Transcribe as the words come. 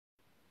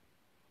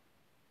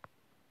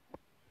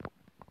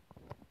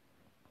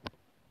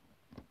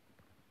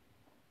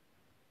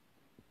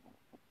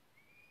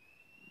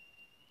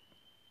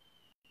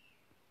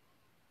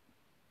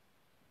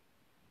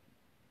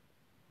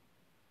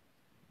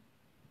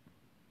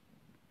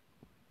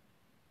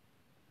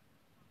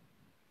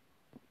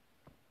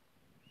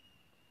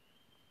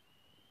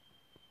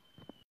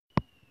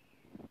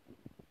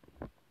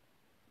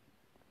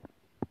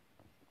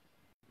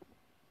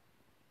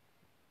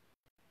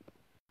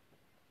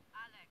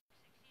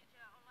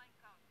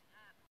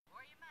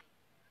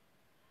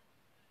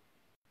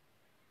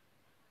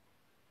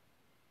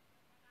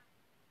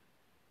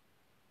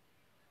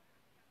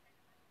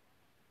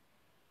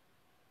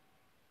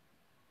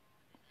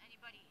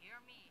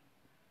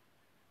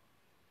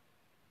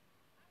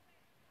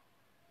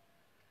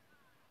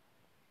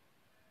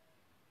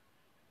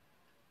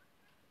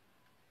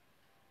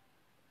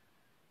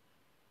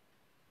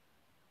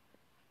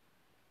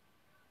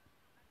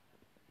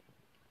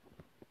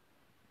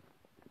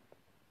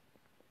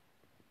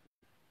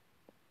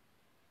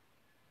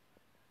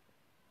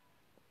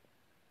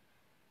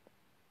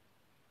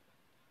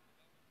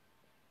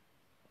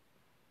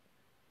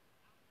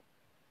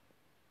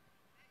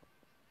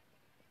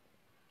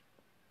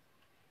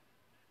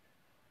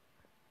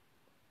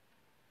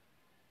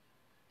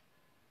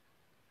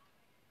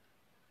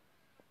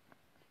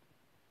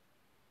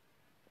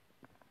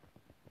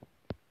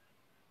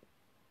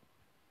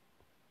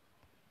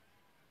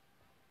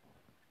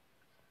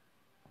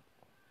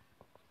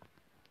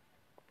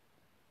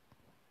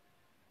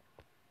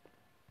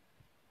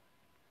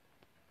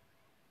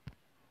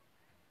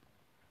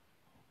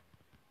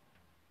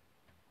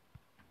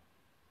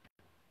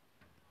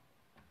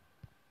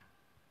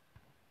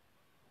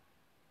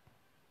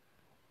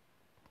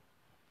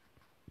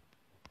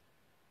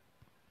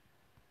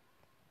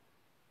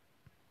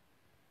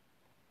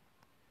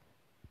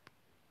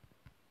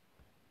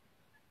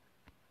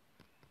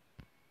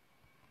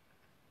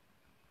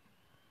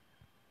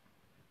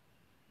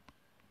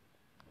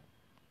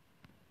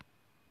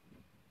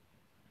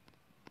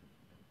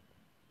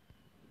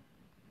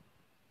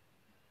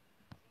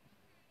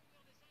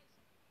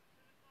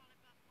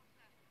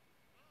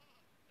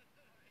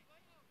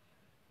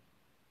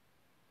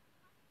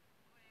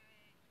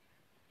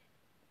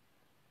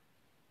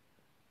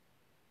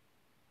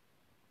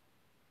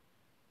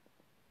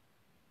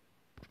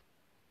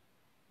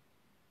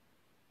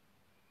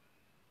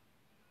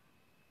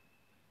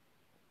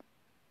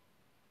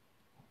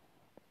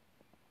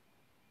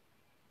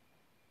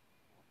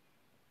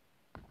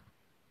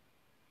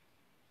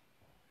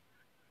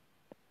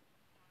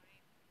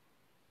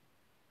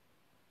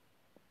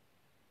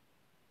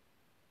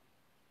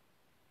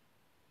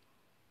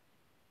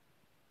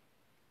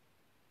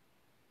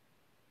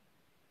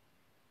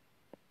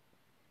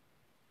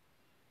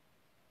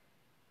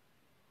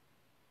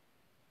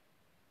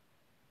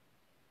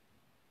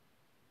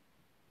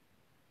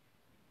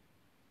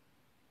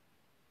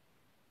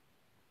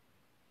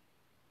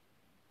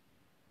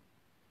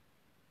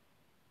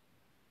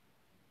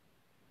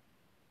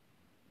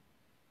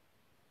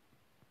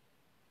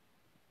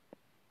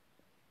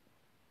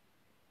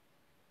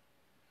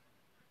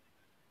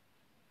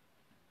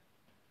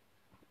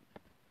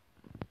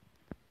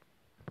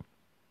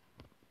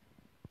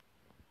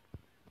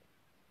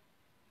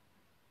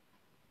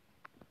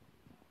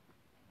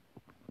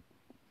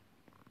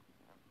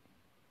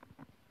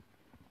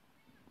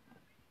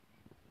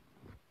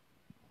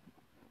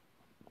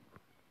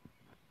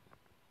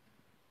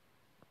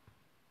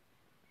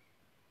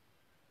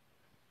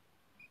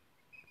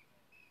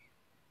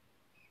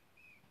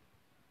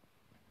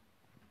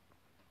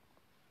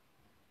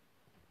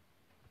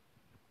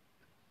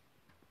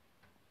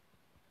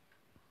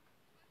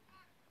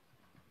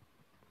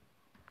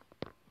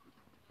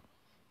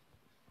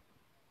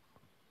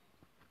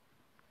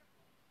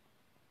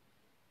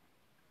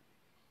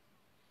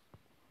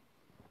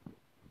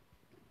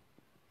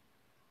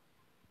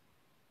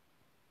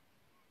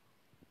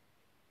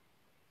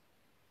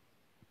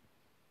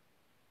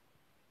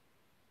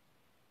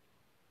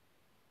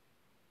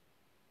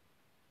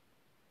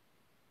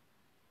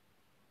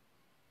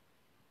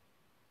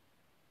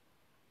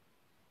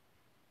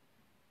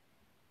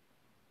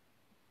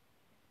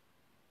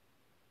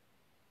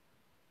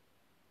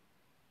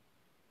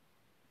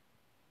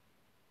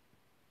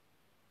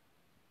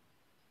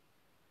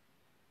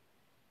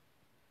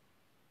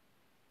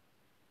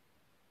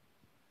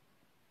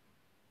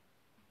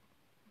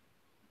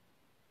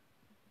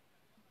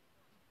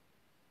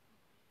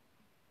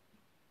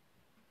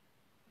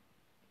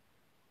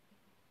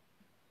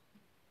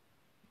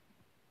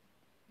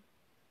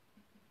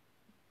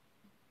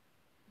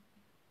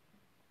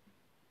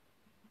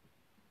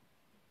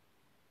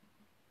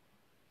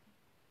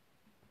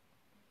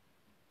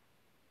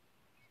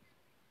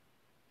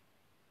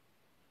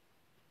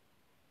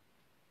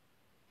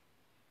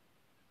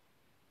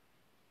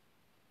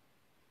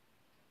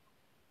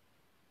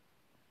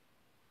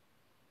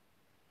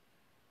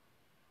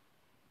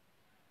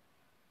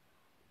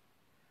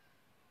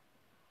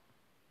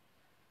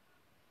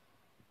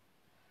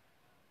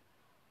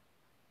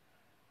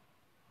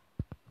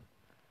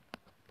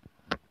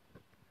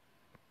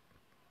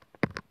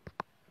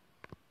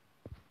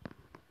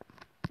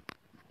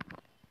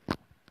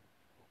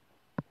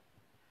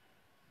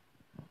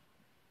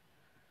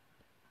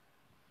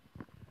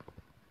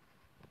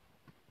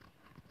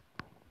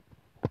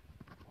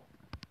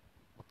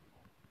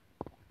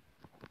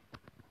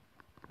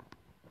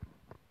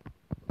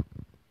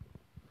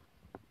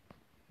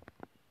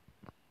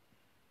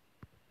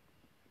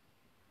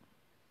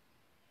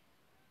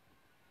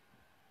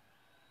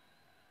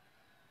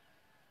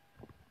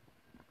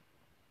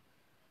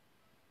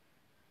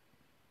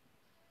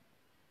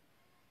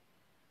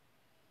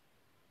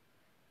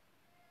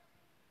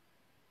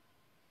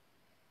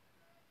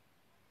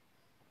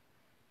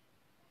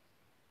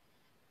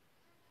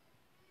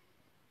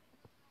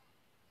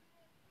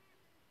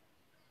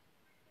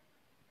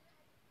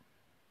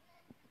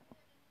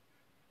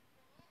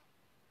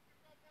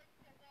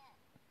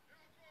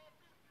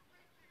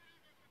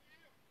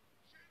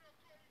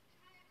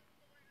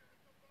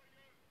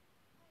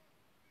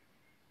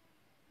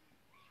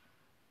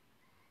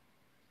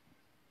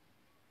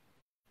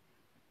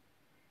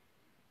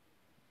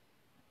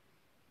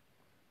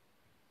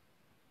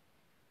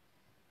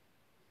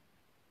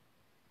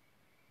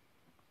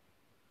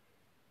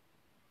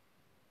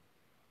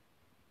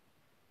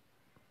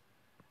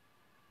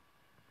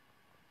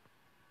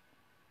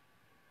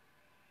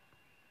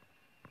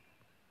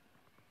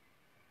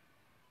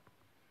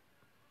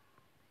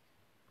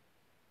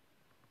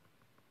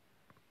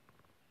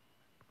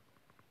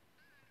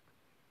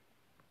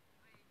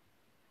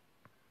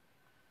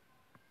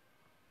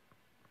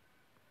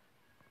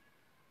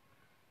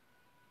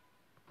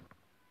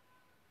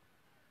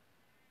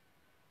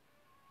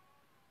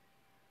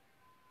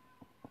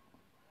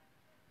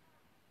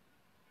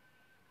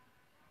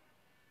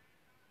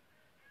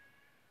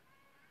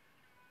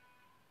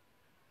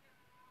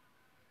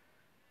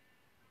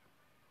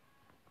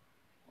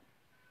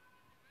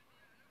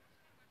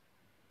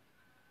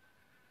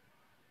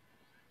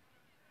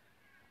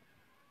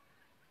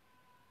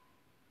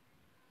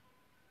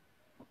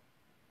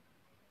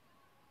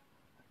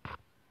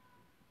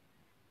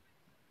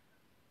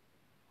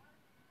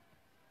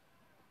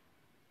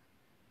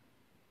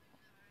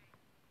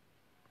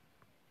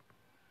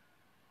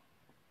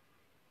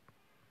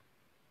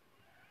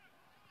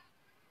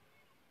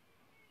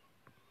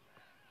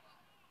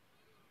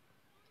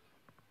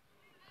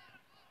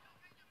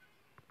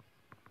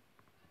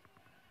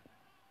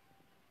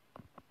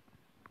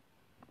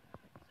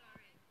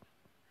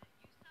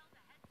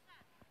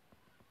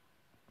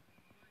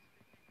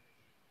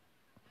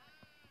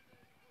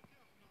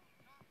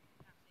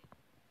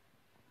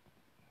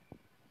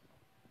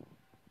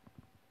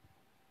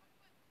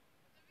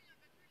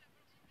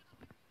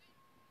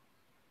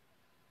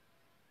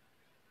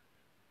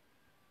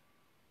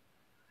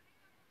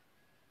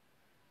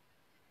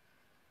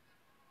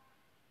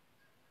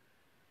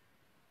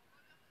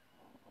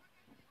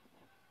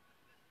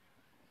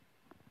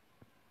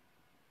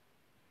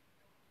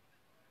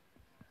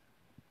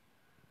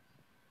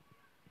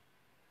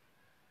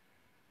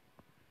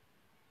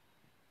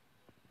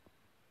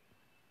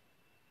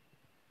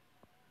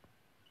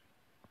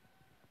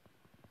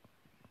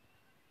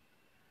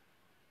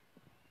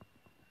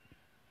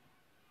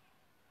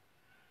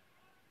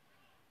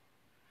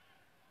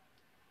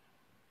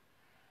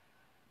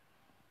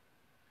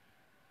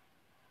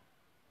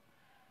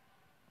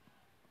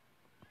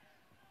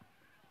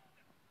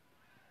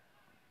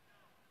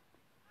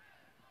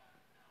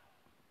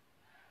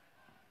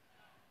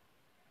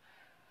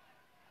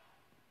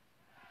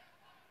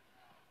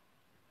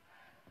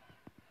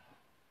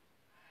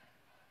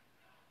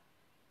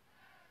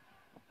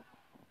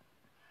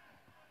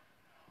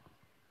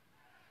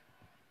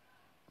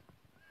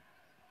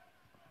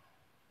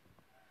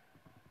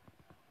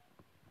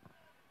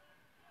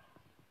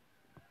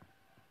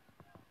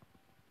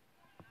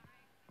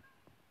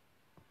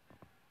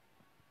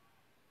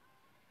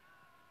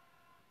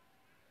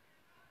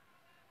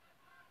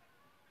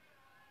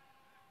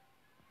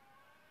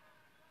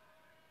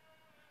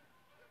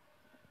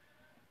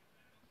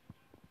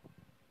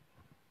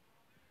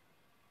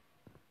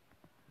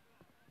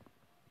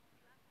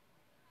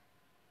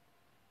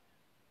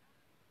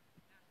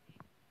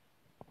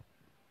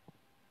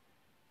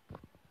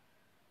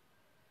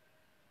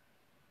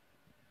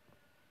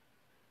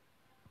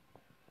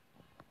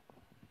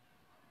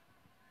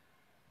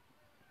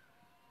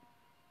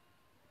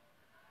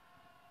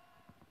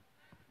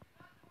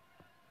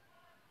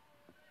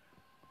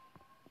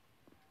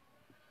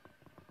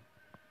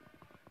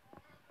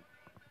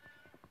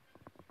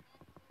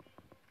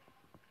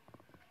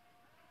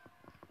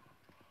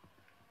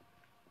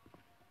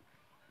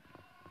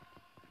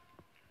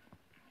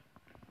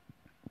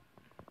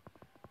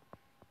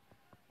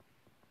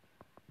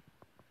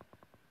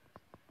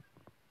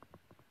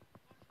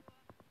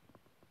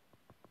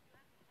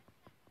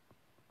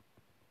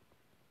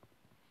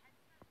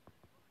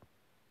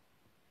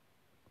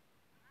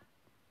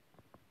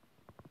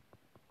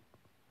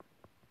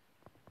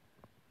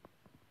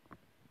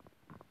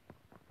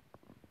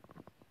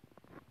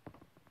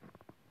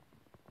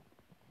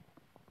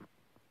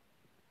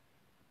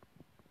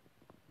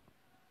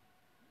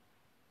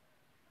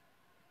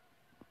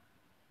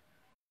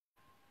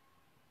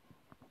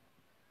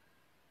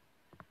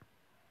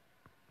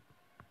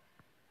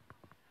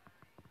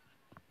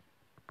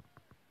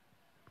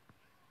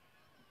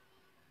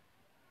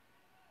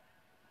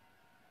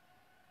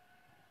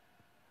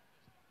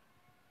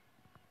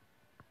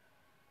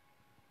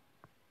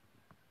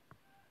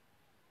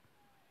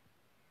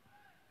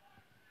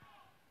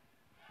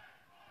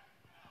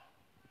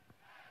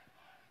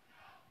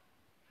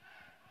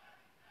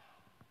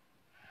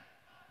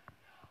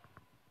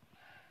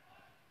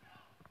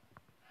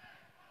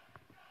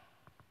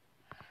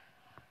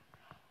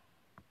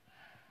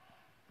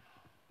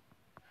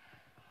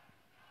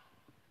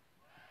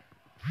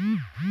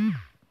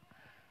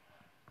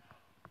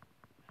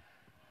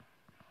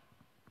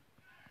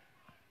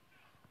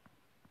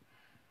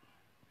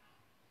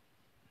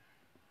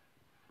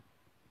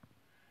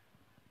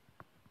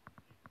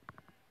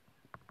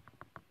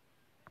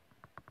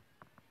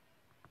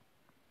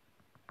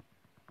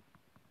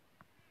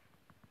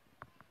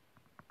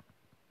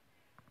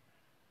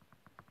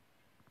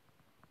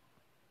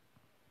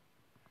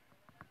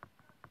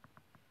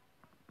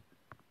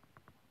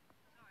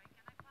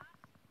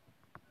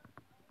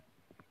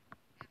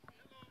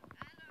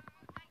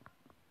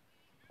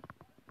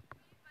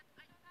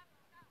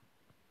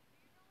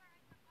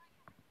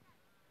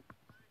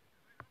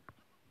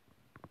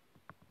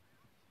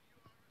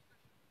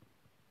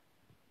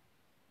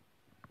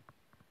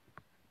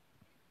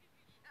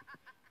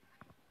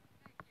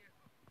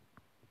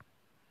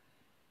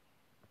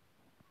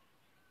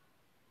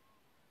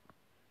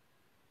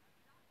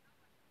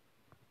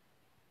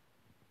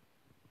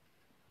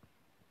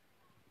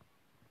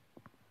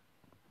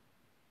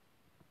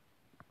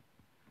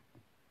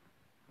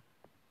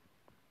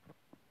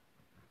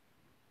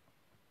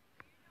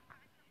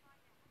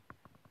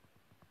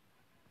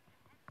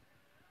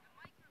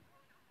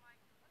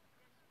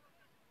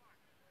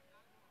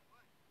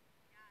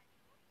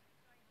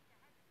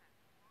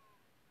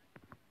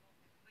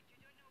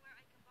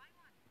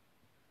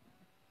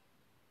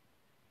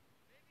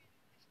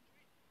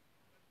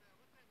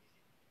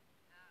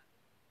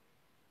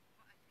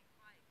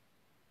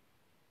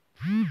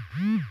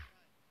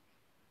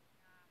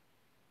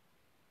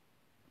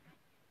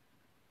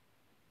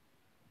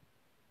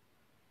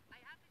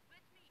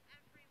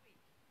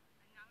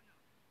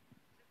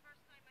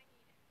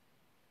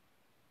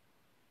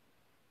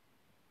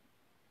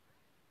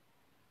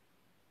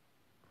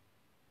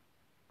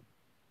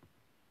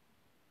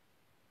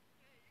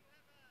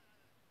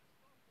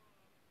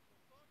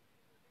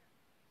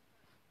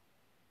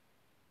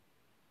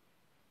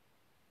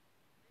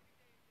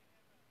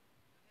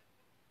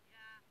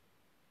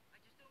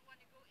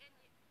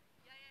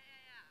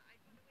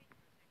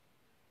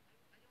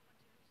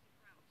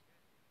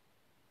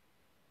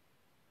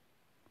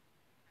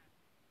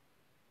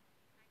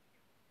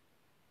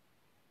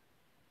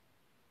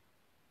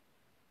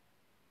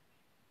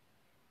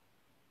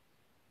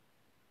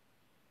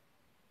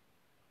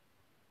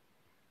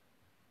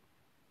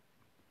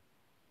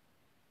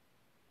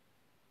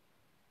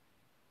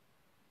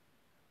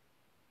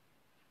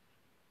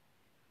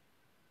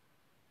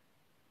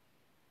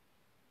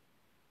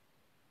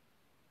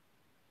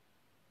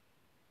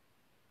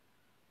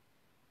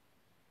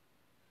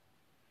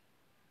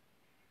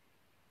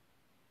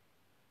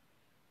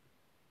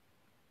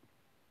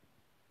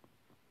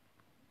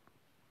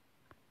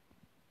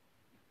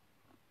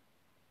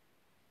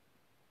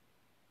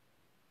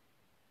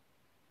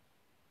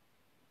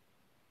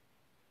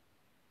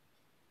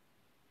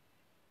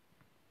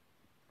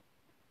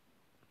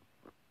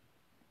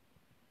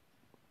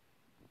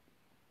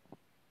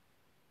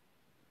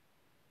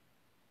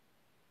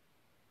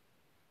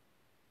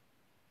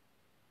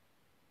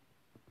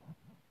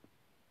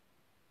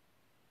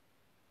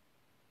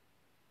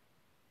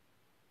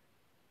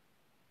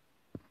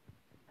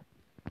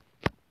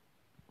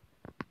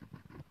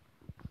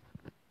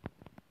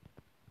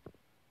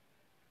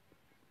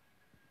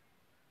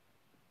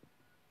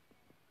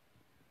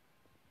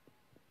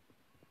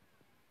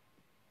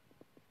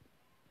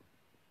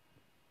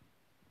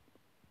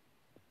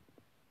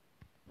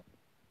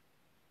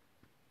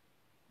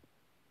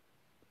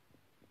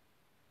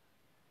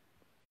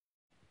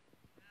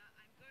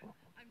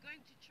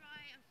going to try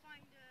and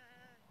find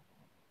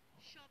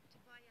a shop to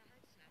buy a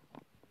headset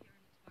here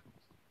in the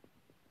Toulouse.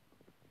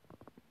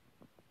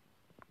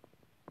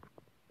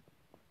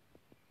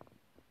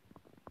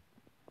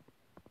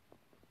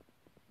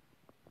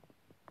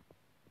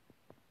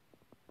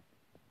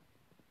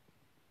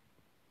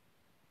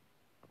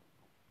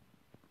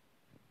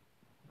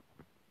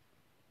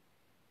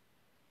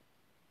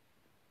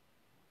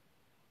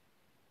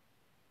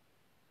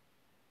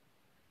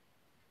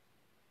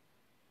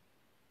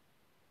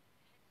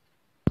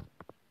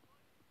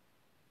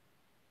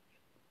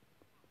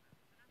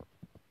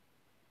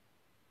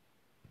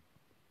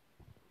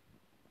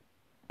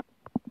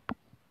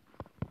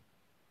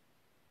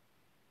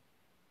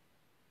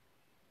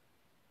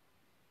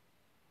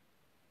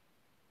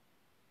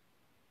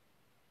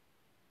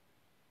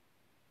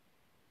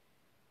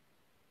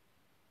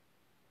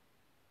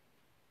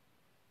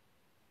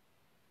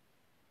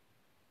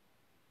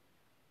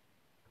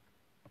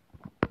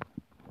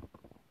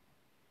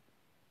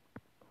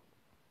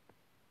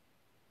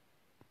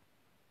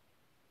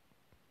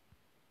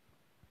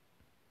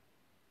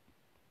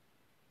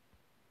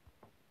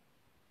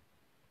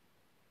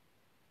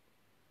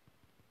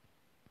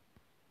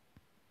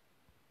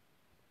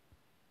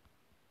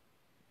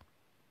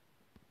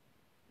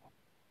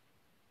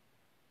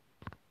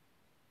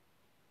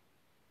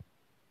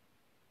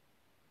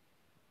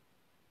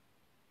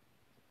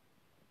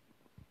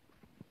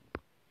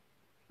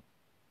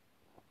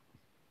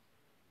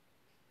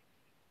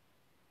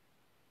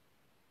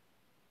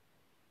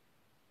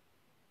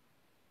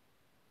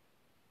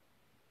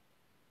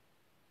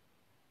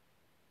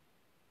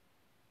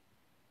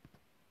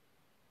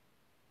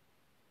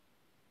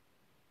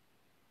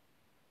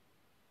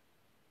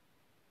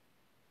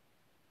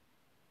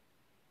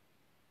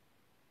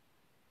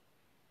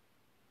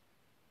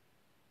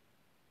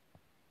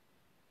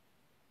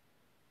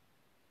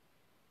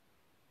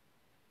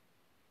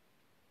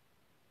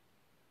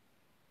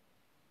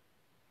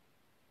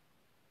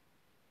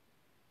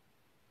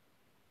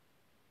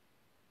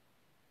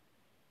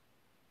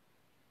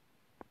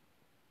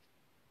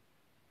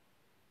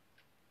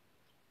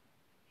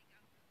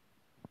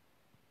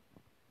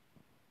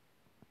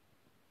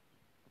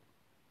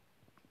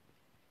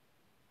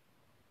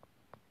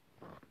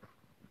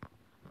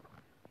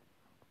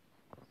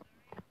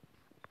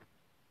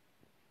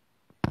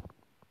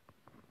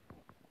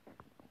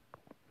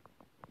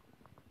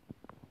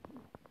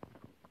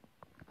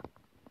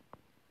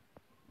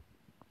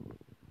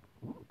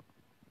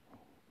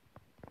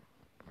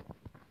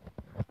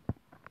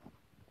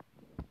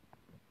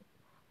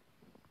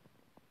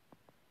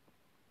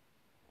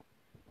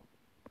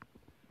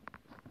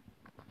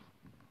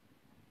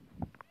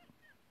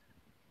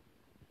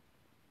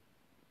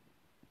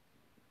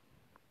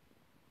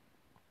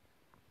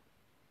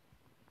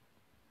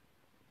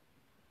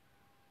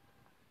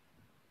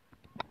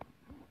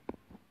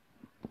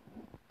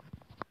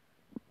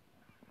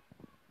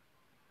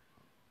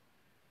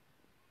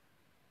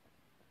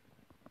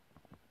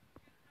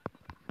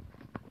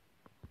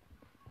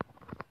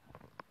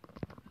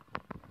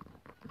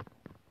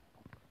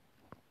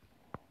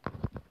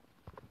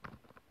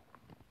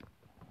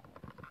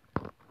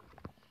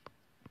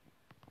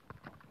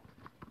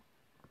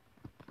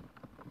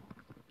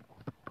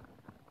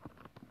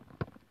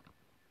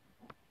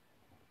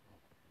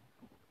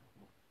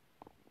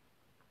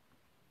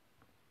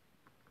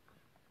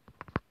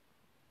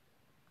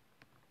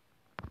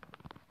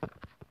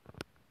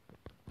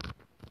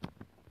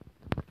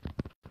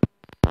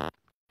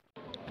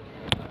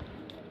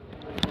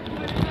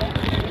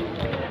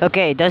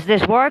 Okay, does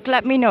this work?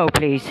 Let me know,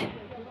 please.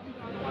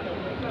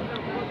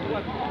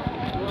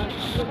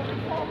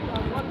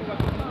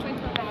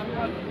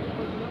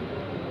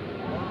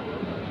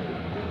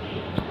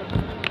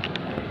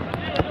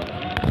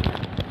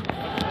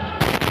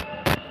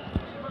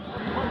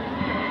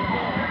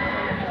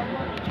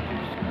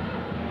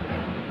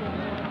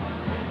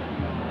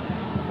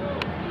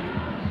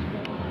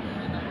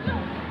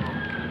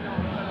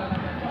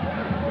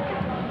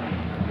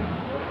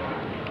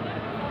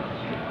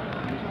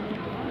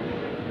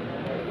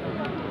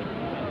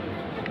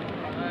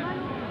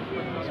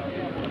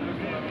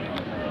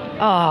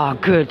 Oh,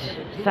 good.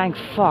 Thank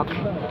fuck.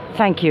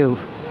 Thank you.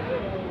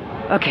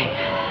 Okay.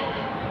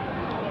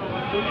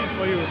 Looking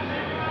for you.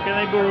 Can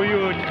I borrow you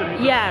a little bit?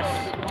 Yes.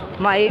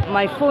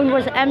 My phone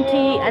was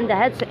empty and the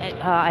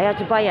headset. I had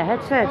to buy a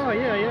headset. Oh,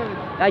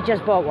 yeah. I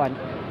just bought one.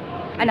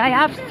 And I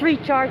have 3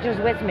 chargers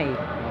with me.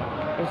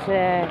 It's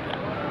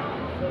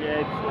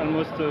Yeah, it's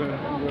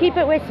almost... keep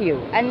it with you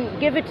and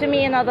give it to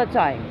me another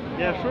time.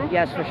 Yeah, sure?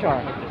 Yes, for sure.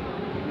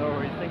 No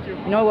worries, thank you.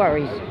 No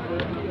worries.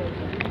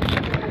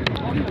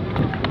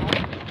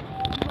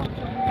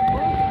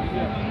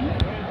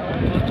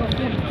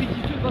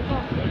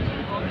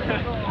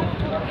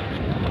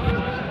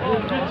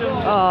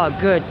 Oh,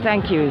 good.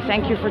 Thank you.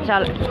 Thank you for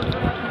telling.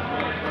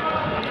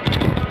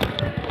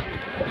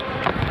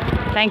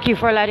 Thank you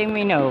for letting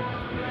me know.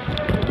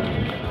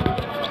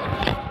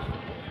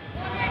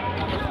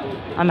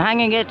 I'm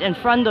hanging it in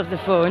front of the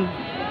phone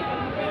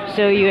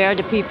so you hear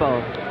the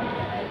people.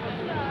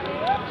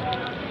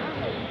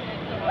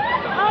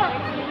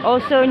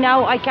 Also,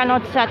 now I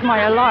cannot set my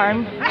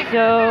alarm,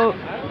 so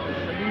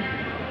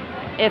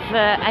if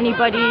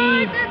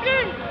anybody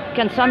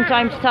can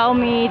sometimes tell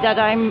me that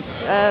I'm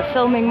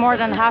filming more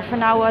than half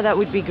an hour, that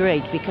would be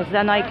great, because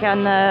then I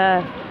can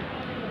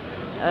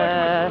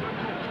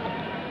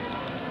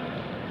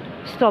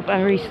stop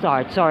and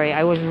restart. Sorry,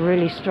 I was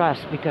really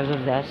stressed because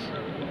of this,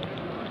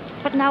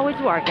 but now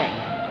it's working.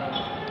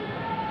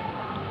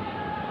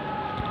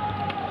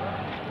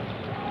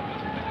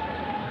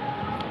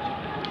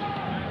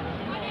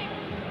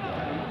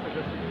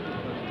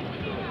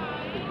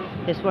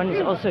 This one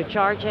is also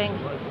charging.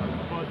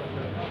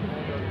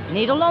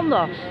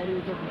 Nederlanders.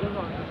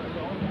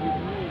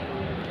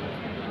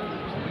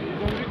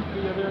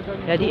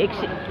 Ja, die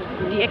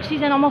XC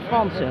zijn allemaal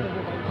Fransen.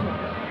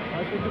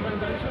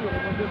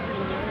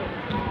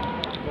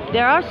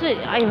 There are,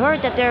 I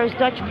heard that there's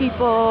Dutch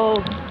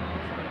people.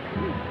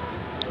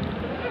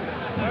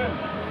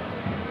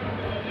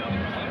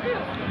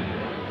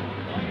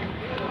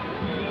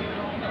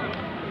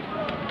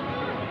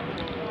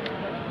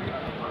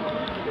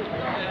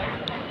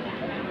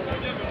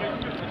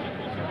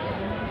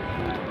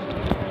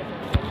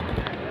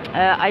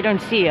 I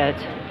don't see it.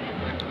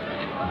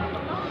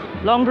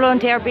 Long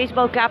blonde hair,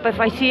 baseball cap. If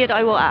I see it,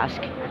 I will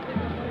ask.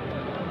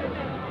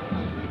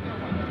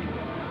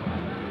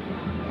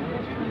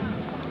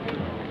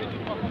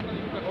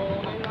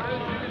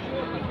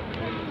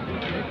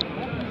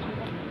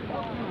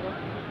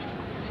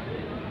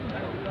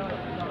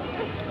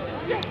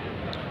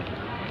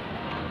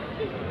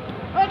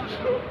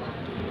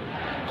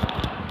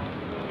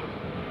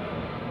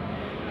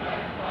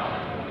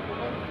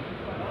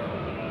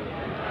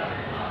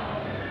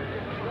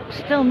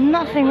 Still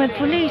nothing with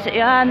police.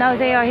 Yeah, now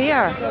they are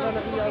here.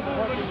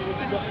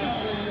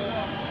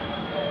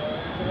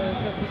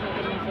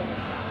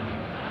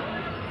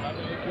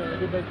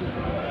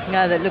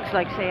 Yeah, that looks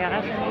like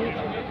CRS.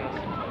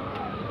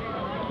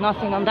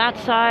 Nothing on that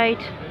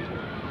side.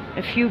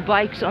 A few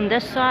bikes on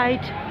this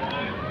side.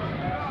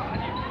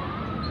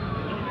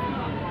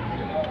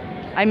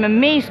 I'm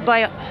amazed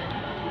by...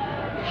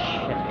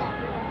 Shit.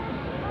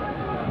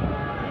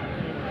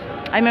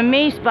 I'm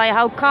amazed by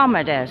how calm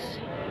it is.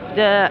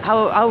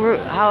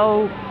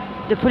 How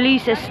the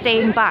police is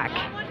staying back.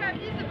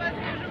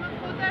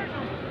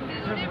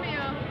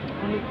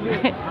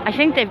 I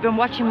think they've been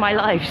watching my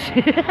lives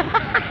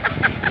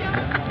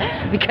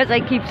because I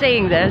keep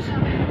saying this.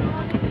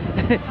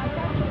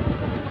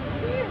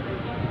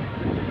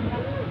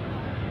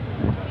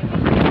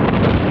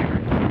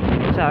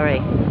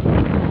 Sorry.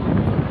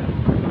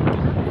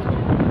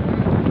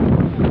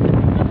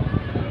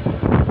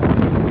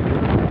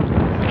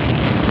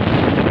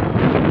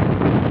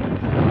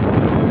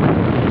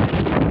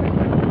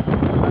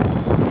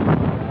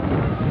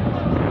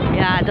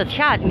 Dat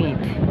gaat niet.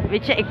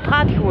 Weet je, ik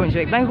praat gewoon zo.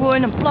 Ik ben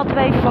gewoon een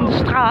platwijf van de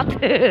straat.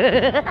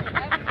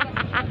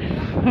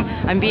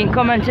 I'm being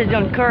commented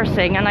on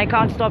cursing and I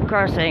can't stop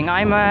cursing.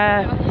 I'm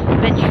a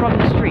bitch from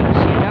the streets,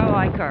 you know,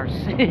 I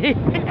curse.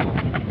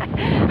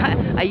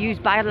 I use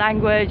bad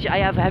language, I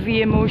have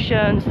heavy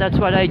emotions, that's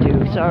what I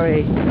do,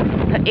 sorry.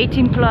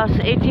 18 plus,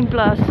 18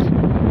 plus.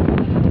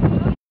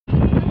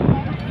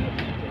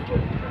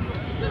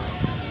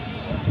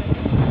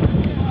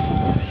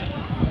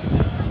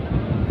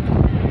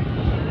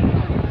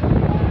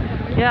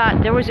 Yeah,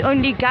 there was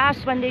only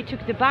gas when they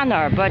took the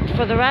banner, but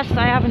for the rest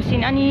I haven't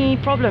seen any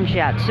problems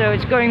yet, so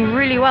it's going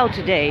really well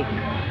today.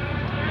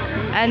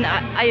 And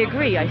I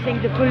agree, I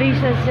think the police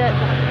has,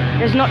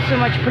 there's not so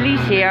much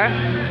police here.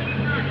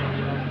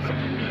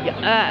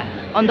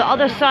 On the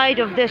other side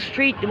of this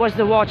street was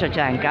the water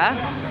tanker.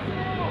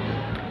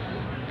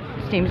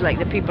 It seems like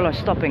the people are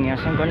stopping here,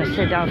 so I'm going to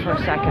sit down for a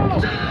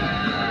second.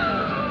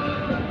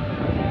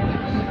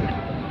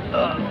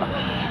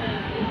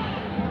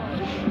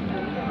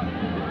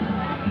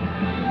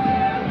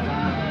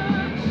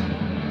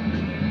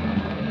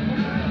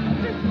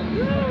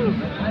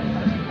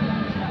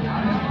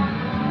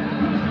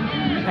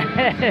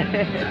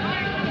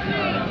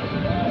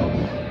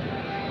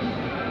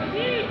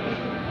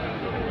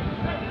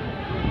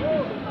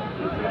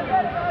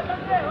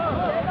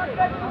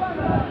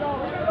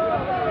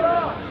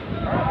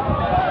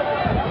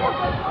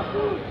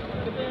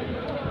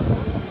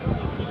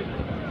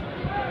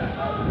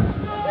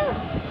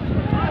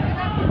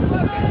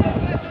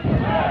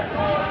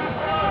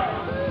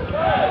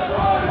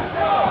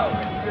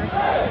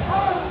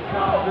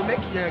 Le mec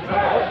il a avec sa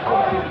grosse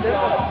trompe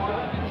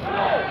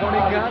dans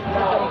les gaz,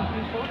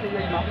 et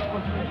il marche.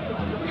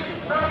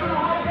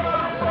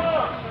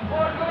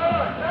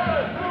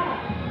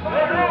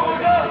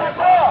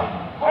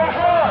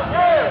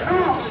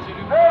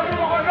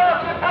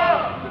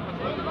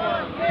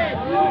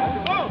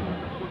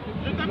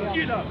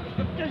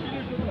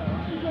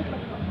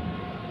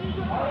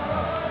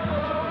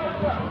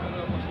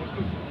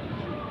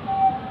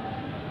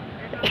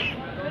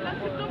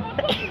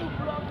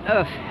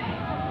 Ugh.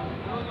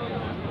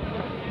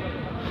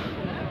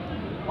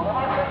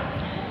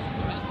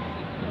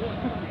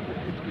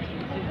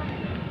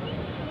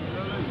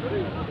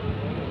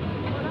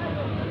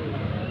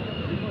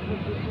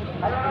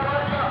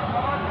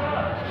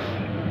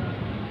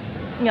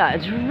 yeah,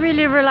 it's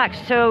really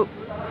relaxed. So,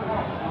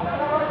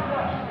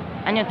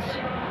 and it's,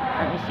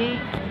 let me see,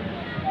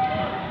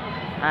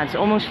 it's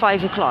almost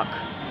 5 o'clock.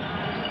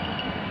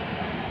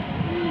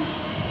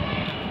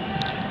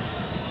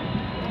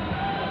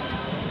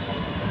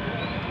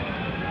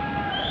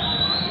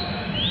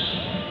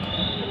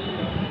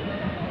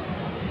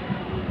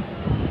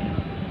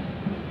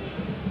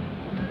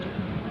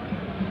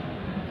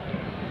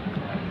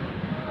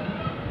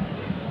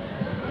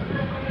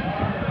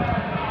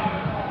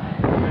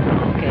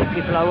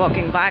 People are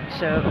walking back,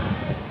 so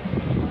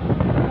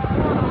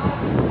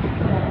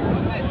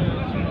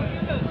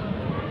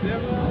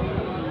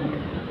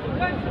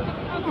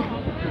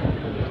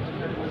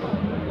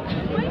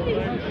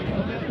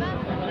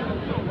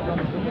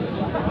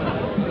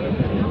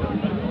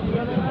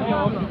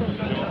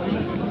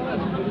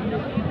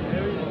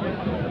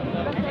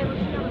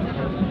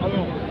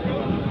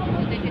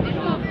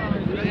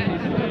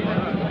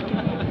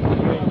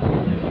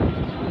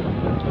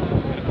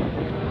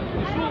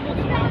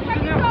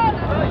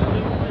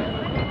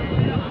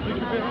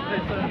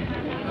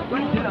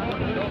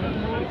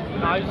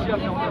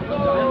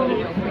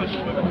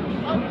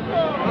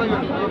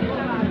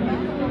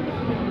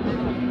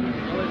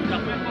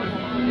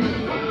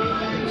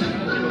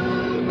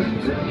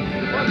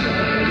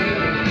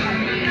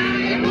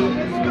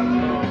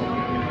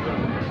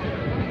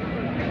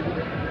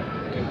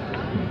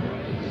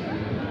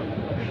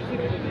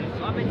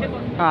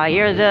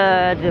here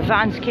the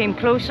vans came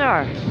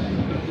closer,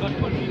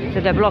 so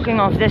they're blocking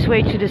off this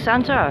way to the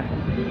center.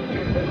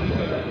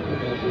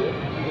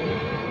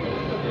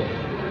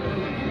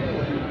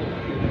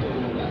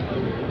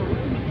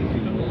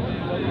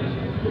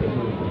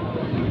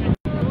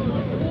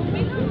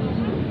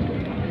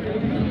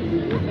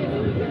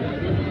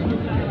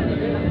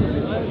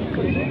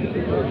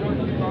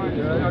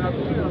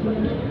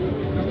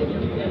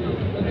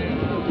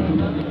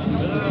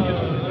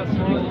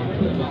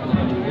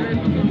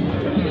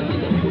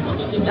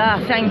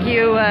 Thank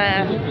you,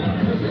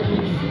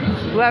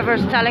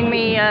 whoever's telling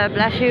me,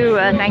 bless you,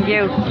 thank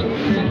you.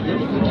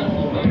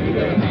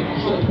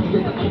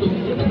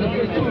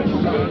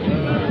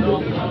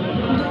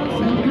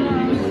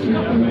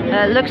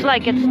 Looks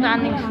like it's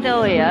standing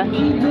still here.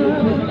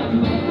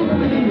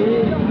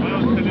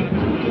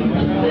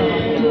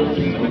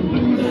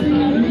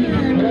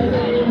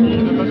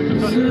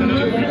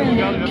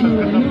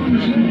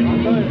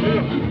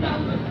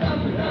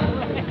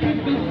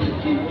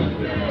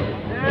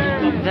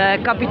 The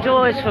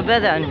Capitol is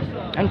forbidden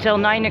until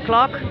 9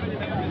 o'clock,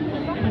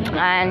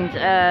 and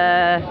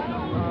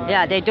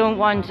yeah, they don't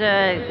want,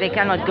 they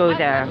cannot go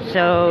there,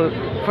 so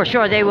for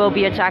sure they will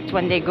be attacked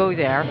when they go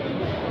there.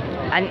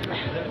 And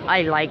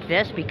I like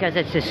this because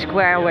it's a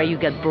square where you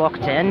get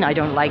blocked in. I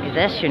don't like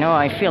this, you know,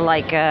 I feel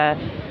like, yeah,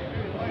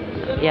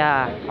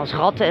 als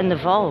ratten in de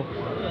val,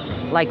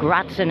 like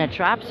rats in a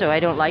trap, so I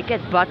don't like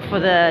it. But for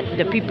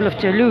the people of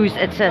Toulouse,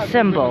 it's a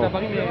symbol.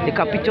 The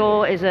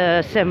Capitol is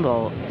a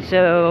symbol,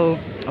 so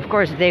of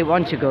course they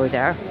want to go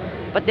there,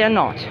 but they're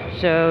not,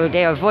 so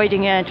they're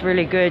avoiding it.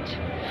 Really good.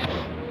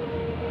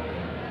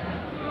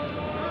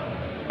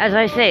 As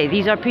I say,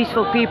 these are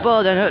peaceful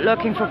people, they're not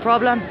looking for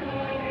problem.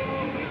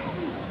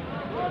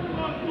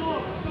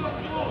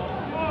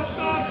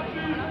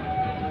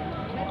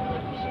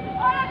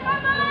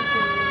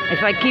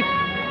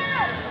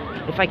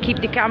 If I keep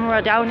the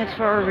camera down, it's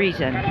for a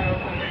reason.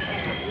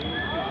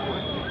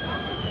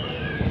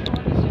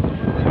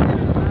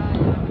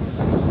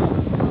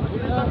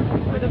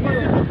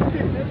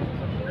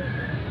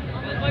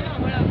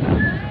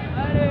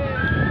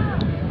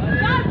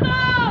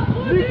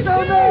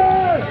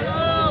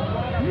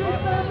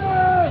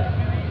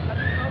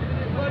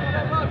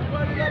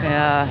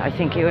 Yeah, I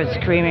think he was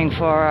screaming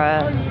for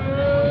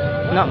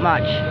not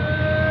much.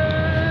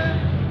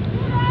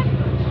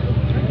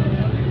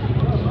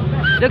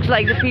 Looks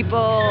like the people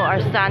are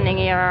standing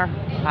here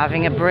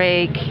having a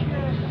break.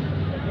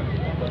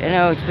 You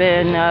know, it's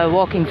been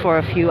walking for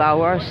a few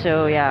hours,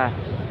 so yeah.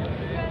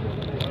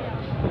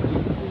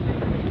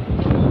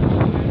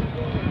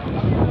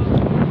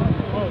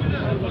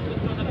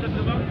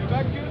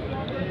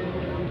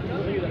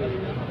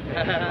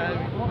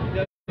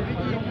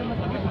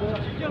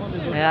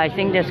 Yeah, I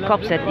think there's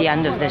cops at the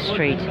end of the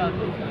street.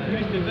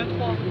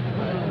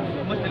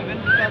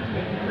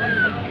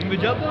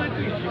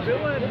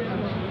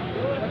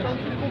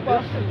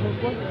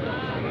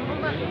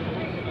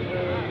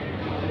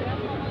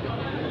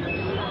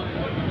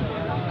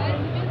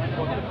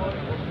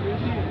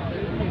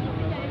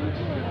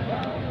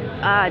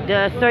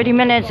 The 30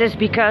 minutes is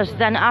because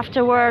then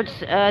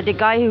afterwards the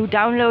guy who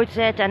downloads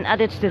it and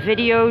edits the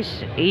videos,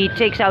 he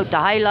takes out the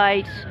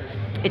highlights.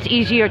 It's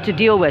easier to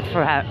deal with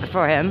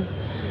for him.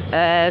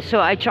 So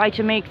I try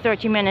to make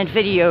 30-minute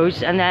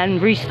videos and then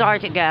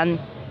restart again.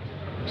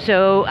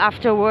 So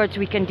afterwards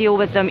we can deal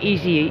with them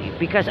easy,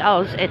 because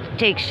else it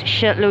takes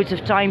shitloads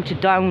of time to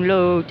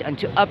download and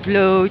to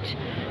upload,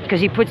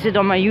 because he puts it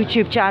on my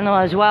YouTube channel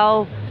as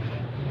well.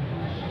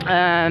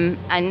 And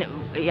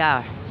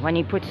yeah, when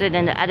he puts it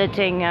in the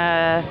editing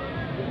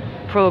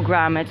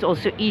program, it's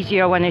also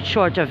easier when it's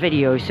shorter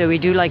videos. So we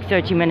do like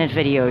 30-minute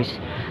videos,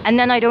 and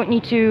then I don't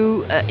need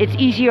to. It's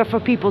easier for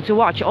people to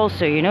watch.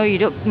 Also, you know,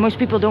 most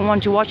people don't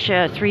want to watch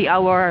a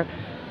 3-hour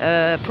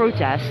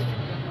protest,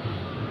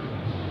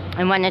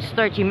 and when it's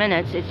 30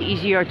 minutes, it's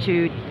easier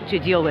to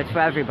deal with for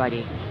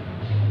everybody.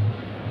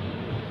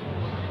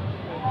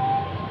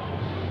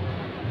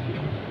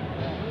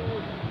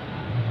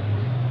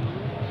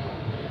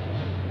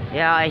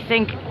 Yeah, I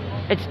think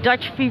it's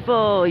Dutch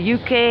people,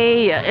 UK,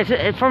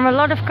 it's from a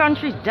lot of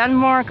countries.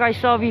 Denmark I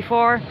saw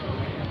before.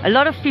 A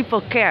lot of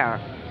people care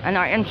and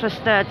are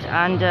interested,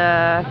 and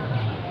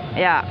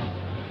yeah,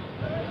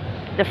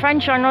 the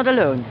French are not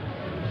alone.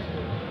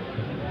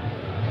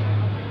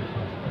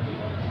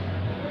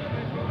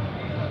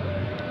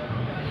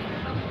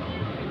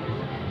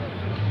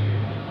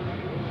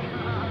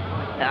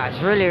 Yeah,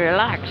 it's really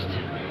relaxed.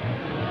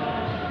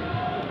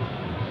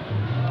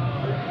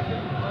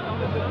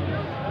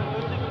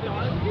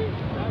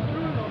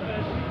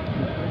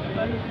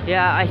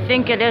 Yeah, I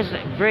think it is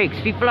breaks.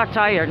 People are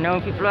tired,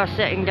 no? People are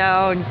sitting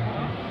down.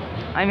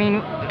 I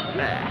mean,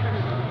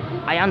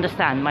 I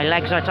understand. My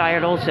legs are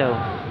tired also.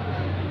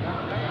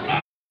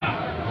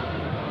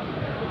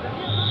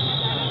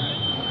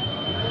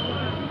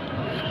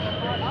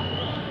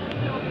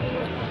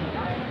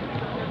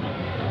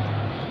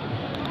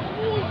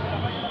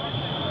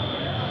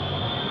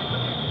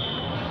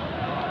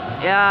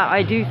 Yeah,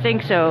 I do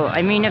think so.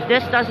 I mean, if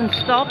this doesn't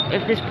stop,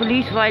 if this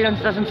police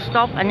violence doesn't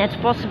stop, and it's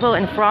possible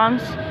in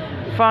France,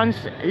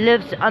 France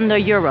lives under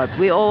Europe.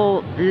 We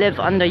all live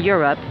under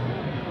Europe.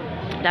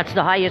 That's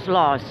the highest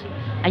laws.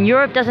 And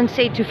Europe doesn't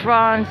say to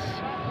France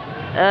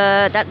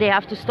that they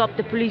have to stop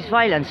the police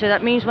violence. So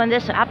that means when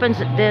this happens,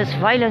 this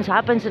violence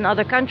happens in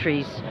other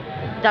countries,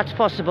 that's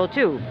possible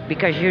too.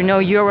 Because, you know,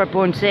 Europe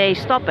won't say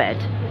stop it.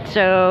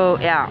 So,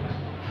 yeah.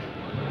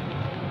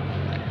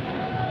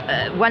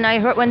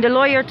 When the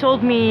lawyer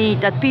told me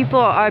that people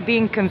are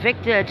being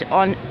convicted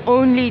on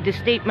only the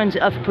statements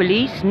of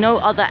police, no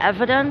other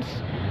evidence,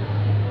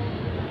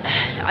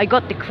 I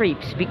got the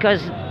creeps,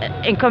 because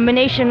in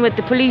combination with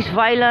the police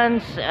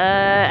violence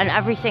and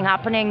everything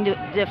happening,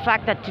 the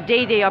fact that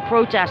today they are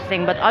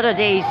protesting, but other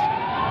days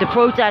the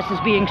protest is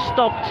being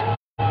stopped,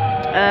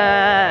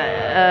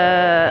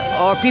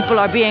 or people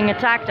are being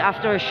attacked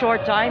after a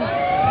short time,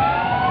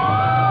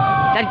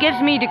 that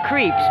gives me the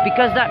creeps,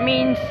 because that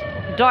means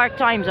dark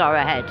times are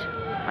ahead.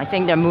 I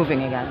think they're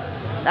moving again.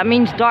 That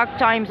means dark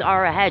times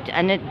are ahead,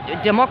 and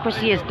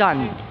democracy is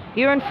done.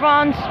 Here in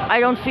France,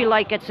 I don't feel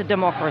like it's a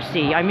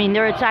democracy. I mean,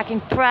 they're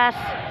attacking press.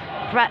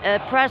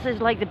 Press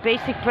is like the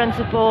basic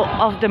principle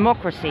of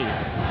democracy.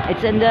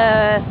 It's in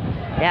the...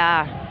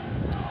 yeah,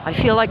 I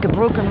feel like a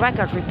broken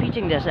record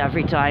repeating this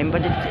every time,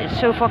 but it's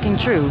so fucking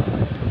true.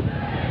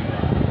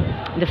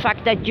 The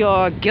fact that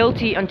you're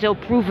guilty until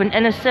proven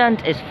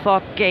innocent is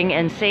fucking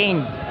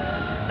insane.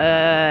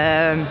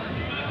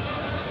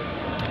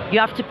 You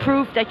have to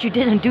prove that you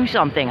didn't do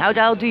something. How the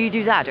hell do you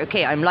do that?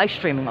 Okay, I'm live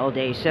streaming all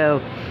day, so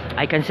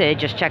I can say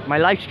just check my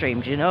live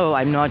streams, you know,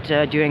 I'm not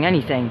doing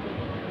anything.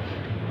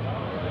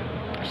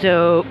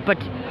 So, but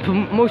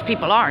most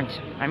people aren't.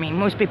 I mean,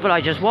 most people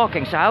are just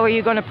walking, so how are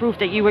you going to prove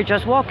that you were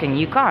just walking?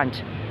 You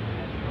can't.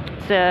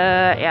 So,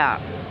 yeah.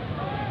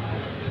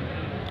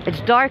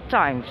 It's dark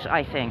times,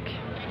 I think.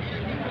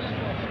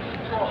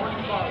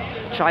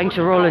 Trying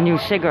to roll a new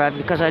cigarette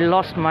because I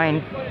lost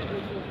mine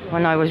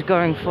when I was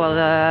going for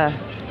the...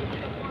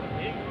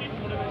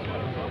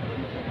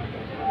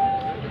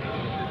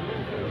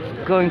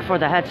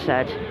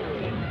 headset.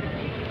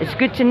 It's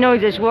good to know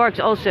this works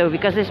also,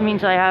 because this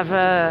means I have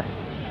a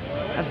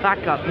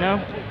backup, no?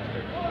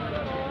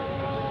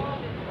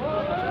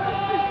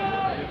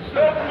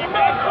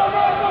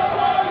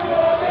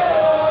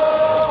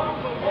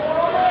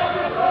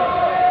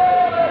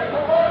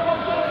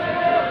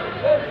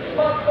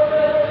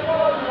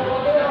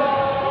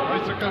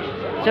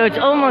 So it's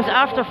almost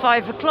after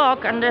 5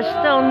 o'clock and there's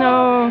still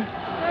no...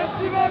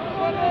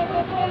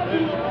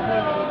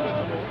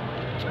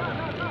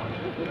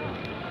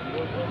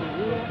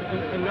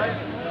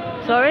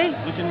 Sorry?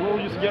 You can roll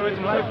your cigarettes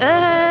in life?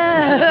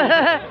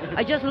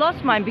 I just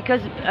lost mine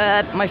because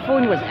my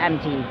phone was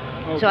empty.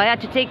 Okay. So I had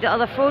to take the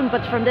other phone,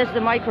 but from this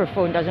the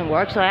microphone doesn't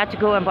work, so I had to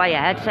go and buy a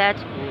headset.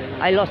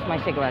 I lost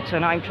my cigarette, so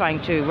now I'm trying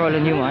to roll a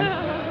new one.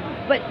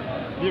 But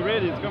be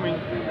ready, it's coming.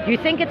 You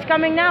think it's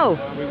coming now?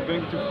 We're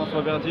going to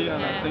François Verdier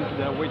and I think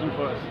they're waiting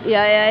for us.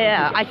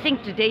 Yeah. I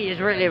think today is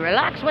really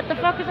relaxed. What the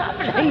fuck is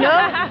happening?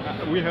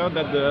 No? We heard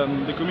that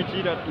the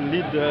committee that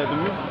lead the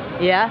move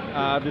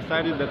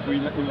decided that we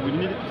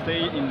needed to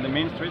stay in the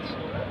main streets.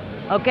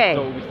 Okay.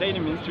 So we stayed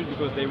in the main street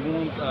because they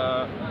won't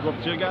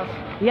drop tear gas.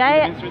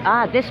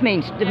 Yeah. This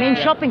means the main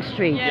shopping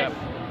street. Yes.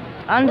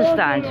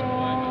 Understand.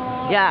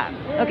 Yeah.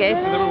 Okay.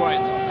 They were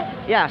right.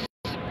 Yes.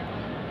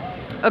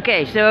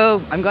 Okay,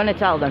 so I'm gonna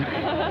tell them.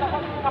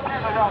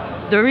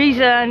 The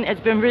reason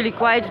it's been really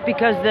quiet is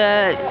because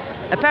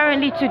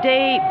apparently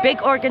today big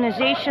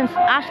organizations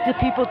ask the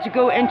people to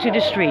go into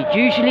the street.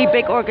 Usually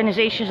big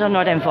organizations are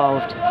not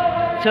involved.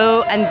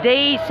 So, and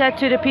they said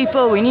to the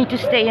people, we need to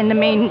stay in the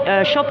main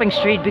shopping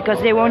street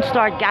because they won't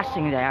start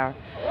gassing there.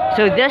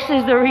 So this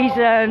is the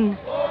reason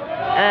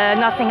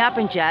nothing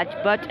happened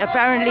yet. But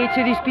apparently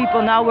to these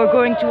people now we're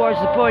going towards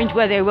the point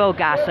where they will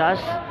gas us.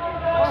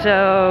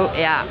 So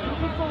yeah.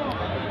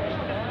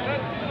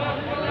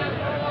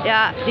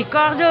 Yeah,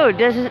 Ricardo,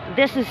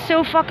 this is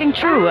so fucking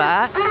true,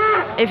 huh?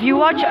 If you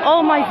watch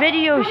all my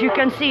videos, you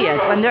can see it.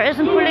 When there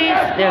isn't police,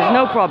 there's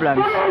no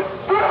problems.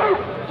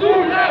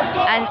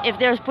 And if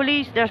there's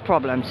police, there's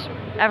problems.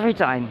 Every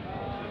time.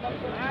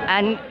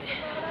 And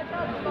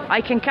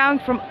I can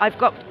count from, I've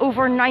got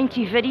over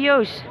 90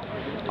 videos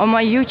on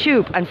my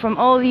YouTube. And from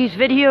all these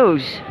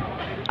videos,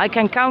 I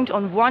can count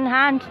on one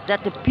hand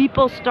that the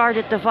people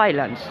started the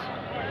violence.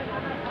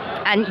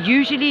 And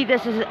usually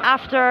this is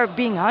after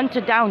being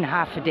hunted down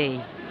half a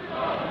day.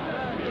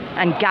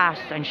 And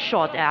gassed and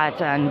shot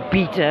at and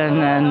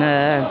beaten and...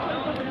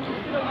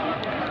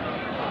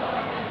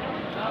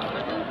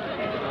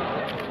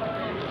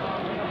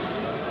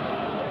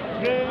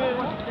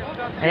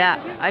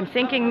 Yeah, I'm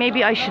thinking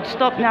maybe I should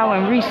stop now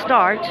and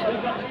restart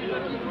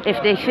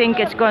if they think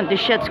the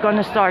shit's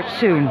gonna start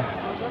soon.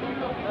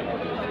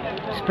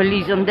 There's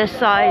police on this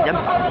side.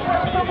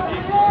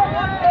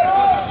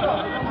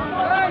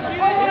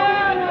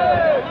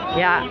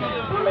 Yeah.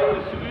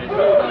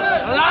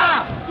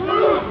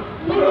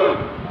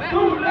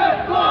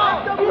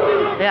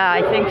 Yeah,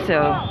 I think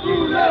so.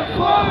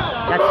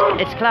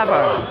 It's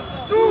clever.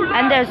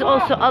 And there's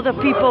also other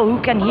people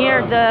who can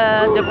hear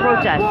the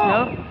protest,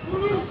 no?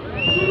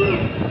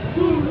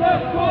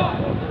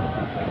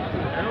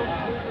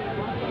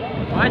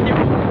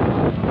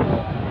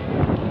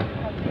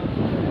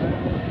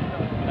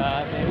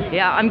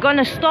 Yeah, I'm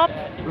gonna stop,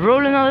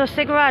 roll another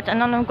cigarette, and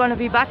then I'm gonna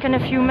be back in a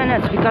few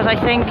minutes because I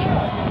think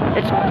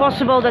it's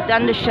possible that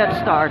then the shit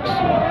starts.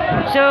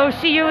 So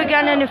see you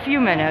again in a few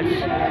minutes.